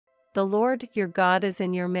The Lord your God is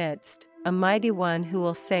in your midst, a mighty one who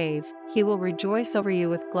will save. He will rejoice over you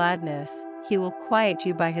with gladness, he will quiet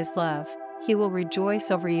you by his love, he will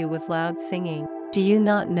rejoice over you with loud singing. Do you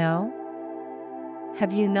not know?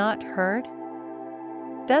 Have you not heard?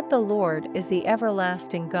 That the Lord is the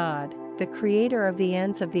everlasting God, the creator of the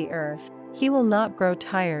ends of the earth. He will not grow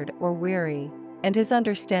tired or weary, and his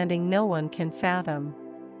understanding no one can fathom.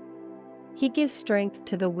 He gives strength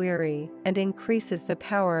to the weary, and increases the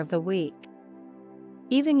power of the weak.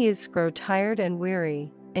 Even youths grow tired and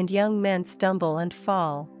weary, and young men stumble and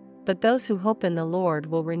fall, but those who hope in the Lord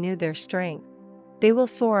will renew their strength. They will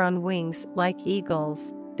soar on wings like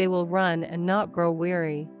eagles, they will run and not grow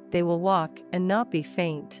weary, they will walk and not be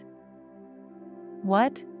faint.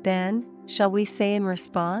 What, then, shall we say in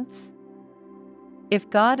response? If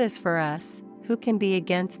God is for us, who can be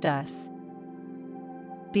against us?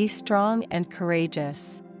 Be strong and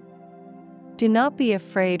courageous. Do not be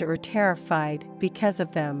afraid or terrified because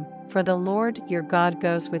of them, for the Lord your God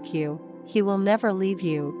goes with you, he will never leave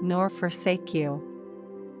you nor forsake you.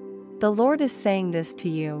 The Lord is saying this to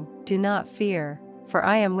you, do not fear, for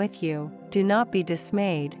I am with you, do not be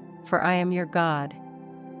dismayed, for I am your God.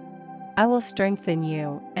 I will strengthen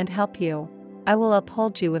you and help you, I will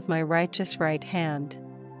uphold you with my righteous right hand.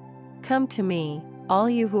 Come to me, all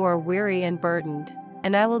you who are weary and burdened,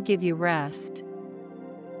 and I will give you rest.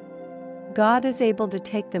 God is able to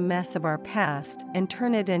take the mess of our past and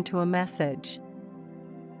turn it into a message.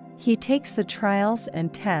 He takes the trials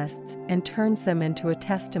and tests and turns them into a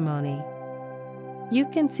testimony. You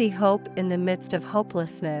can see hope in the midst of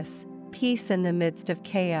hopelessness, peace in the midst of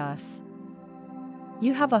chaos.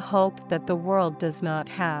 You have a hope that the world does not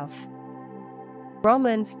have.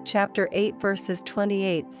 Romans chapter 8 verses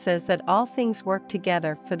 28 says that all things work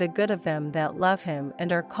together for the good of them that love him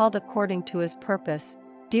and are called according to his purpose.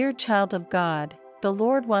 Dear child of God, the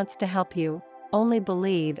Lord wants to help you, only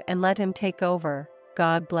believe and let him take over.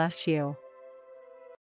 God bless you.